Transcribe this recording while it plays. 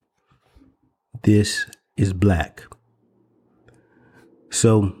This is Black.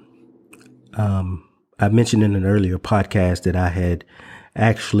 So, I mentioned in an earlier podcast that I had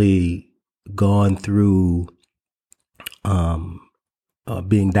actually gone through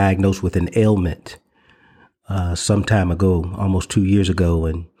being diagnosed with an ailment some time ago, almost 2 years ago.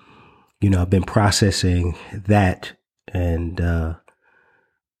 And, I've been processing that. And a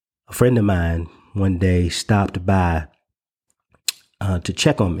friend of mine one day stopped by to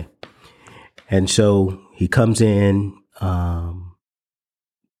check on me. And so he comes in,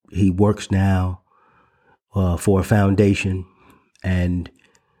 he works now for a foundation, and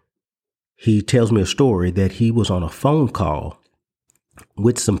he tells me a story that he was on a phone call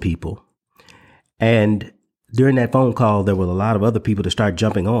with some people. And during that phone call, there were a lot of other people that start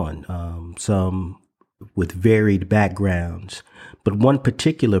jumping on, some with varied backgrounds. But one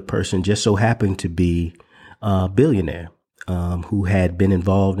particular person just so happened to be a billionaire who had been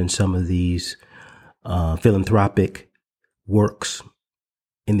involved in some of these philanthropic works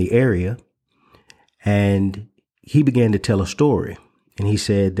in the area. And he began to tell a story. And he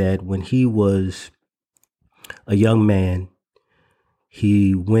said that when he was a young man,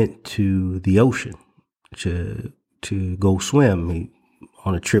 he went to the ocean to go swim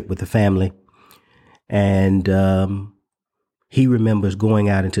on a trip with the family. And he remembers going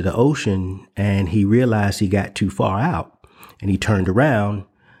out into the ocean, and he realized he got too far out, and he turned around.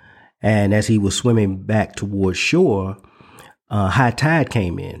 And as he was swimming back towards shore, high tide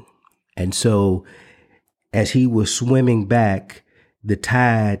came in. And so as he was swimming back, the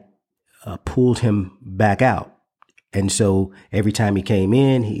tide pulled him back out. And so every time he came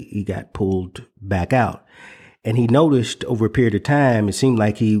in, he got pulled back out. And he noticed over a period of time, it seemed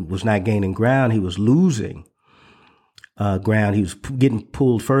like he was not gaining ground. He was losing ground. He was getting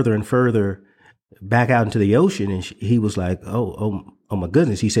pulled further and further back out into the ocean. And he was like, oh my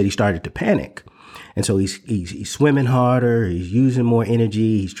goodness. He said he started to panic. And so he's swimming harder. He's using more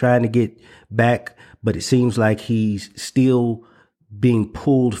energy. He's trying to get back, but it seems like he's still being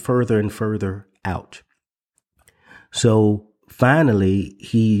pulled further and further out. So finally,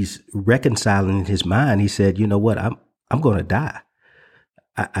 he's reconciling in his mind. He said, you know what? I'm going to die.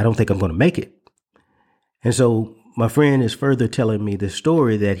 I don't think I'm going to make it. And so my friend is further telling me the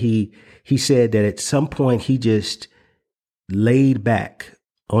story that he said that at some point he just laid back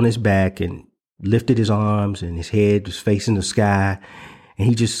on his back and lifted his arms, and his head was facing the sky, and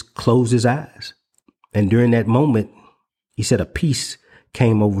he just closed his eyes. And during that moment, he said a peace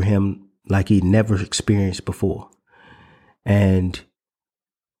came over him like he'd never experienced before. And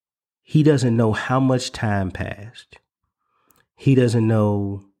he doesn't know how much time passed. He doesn't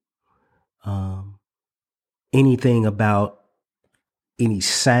know anything about any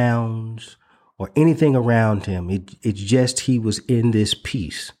sounds or anything around him. It's just he was in this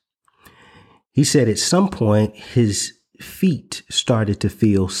peace. He said at some point his feet started to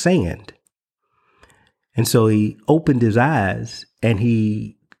feel sand. And so he opened his eyes and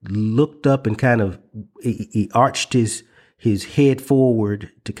he looked up and he arched his head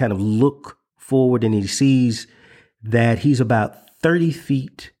forward to kind of look forward, and he sees that he's about 30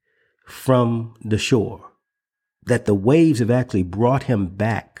 feet from the shore, that the waves have actually brought him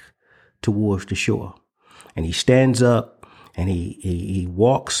back towards the shore. And he stands up and he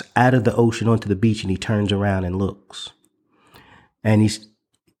walks out of the ocean onto the beach, and he turns around and looks. And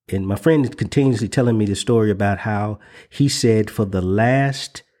my friend is continuously telling me the story about how he said for the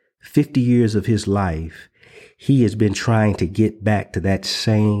last 50 years of his life, he has been trying to get back to that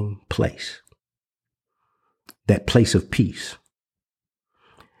same place, that place of peace.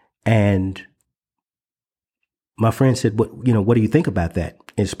 And my friend said, what do you think about that?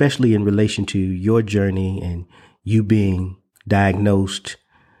 Especially in relation to your journey and you being diagnosed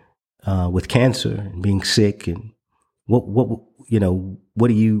with cancer and being sick, and what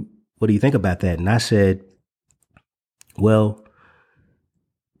do you think about that? And I said, well,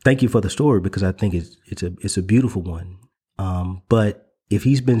 thank you for the story, because I think it's a beautiful one. But if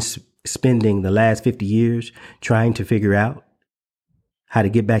he's been spending the last 50 years trying to figure out how to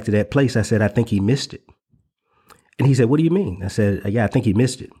get back to that place, I said, I think he missed it. And he said, what do you mean? I said, yeah, I think he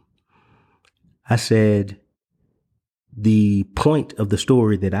missed it. I said, the point of the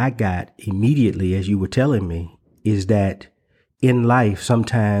story that I got immediately as you were telling me is that in life,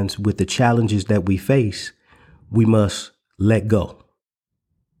 sometimes with the challenges that we face, we must let go.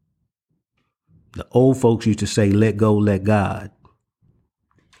 The old folks used to say, let go, let God.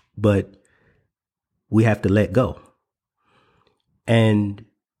 But we have to let go. And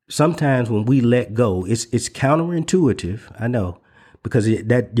sometimes when we let go, it's counterintuitive, I know, because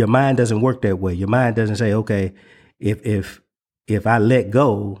your mind doesn't work that way. Your mind doesn't say, okay, if I let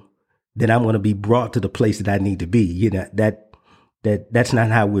go, then I'm going to be brought to the place that I need to be. You know, that's not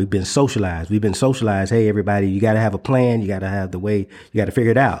how we've been socialized. We've been socialized. Hey, everybody, you got to have a plan. You got to have the way, you got to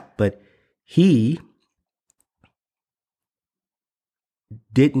figure it out. But he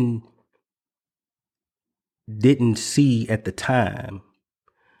didn't see at the time.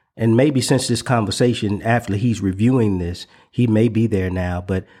 And maybe since this conversation, after he's reviewing this, he may be there now.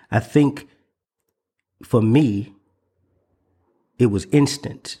 But I think for me, it was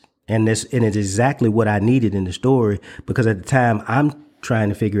instant. And it's exactly what I needed in the story, because at the time I'm trying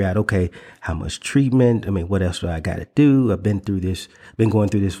to figure out, okay, how much treatment? I mean, what else do I got to do? I've been going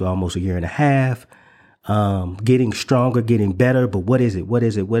through this for almost a year and a half, getting stronger, getting better. But what is it? What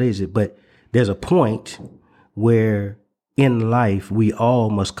is it? What is it? But there's a point where in life, we all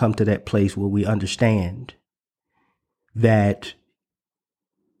must come to that place where we understand that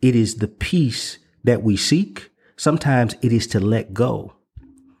it is the peace that we seek. Sometimes it is to let go.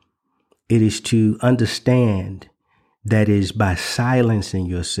 It is to understand that it is by silencing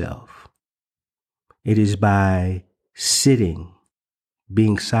yourself. It is by sitting,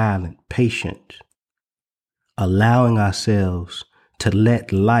 being silent, patient, allowing ourselves to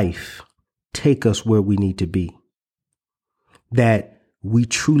let life take us where we need to be, that we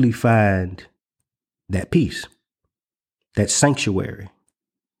truly find that peace, that sanctuary.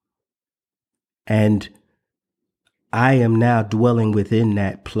 And I am now dwelling within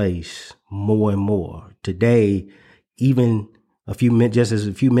that place more and more. Today, even a few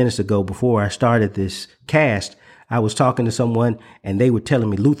minutes ago, before I started this cast, I was talking to someone and they were telling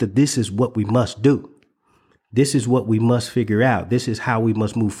me, Luther, this is what we must do. This is what we must figure out. This is how we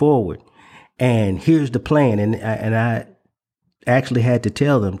must move forward. And here's the plan. And I actually had to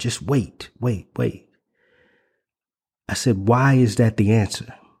tell them, just wait. I said, why is that the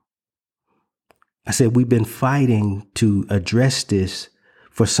answer? I said, we've been fighting to address this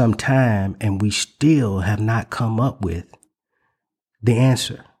for some time, and we still have not come up with the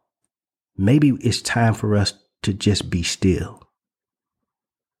answer. Maybe it's time for us to just be still,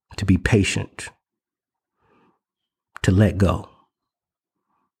 to be patient, to let go.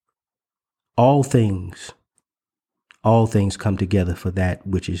 All things come together for that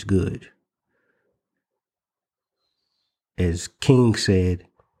which is good. As King said,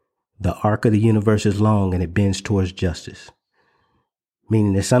 the arc of the universe is long and it bends towards justice.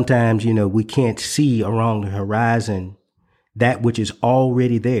 Meaning that sometimes, we can't see around the horizon that which is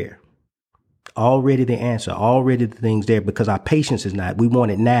already there, already the answer, already the things there, because our patience is not. We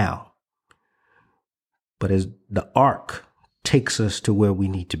want it now. But as the arc takes us to where we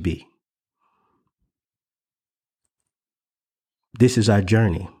need to be, this is our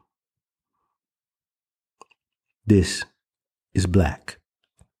journey. This is Black.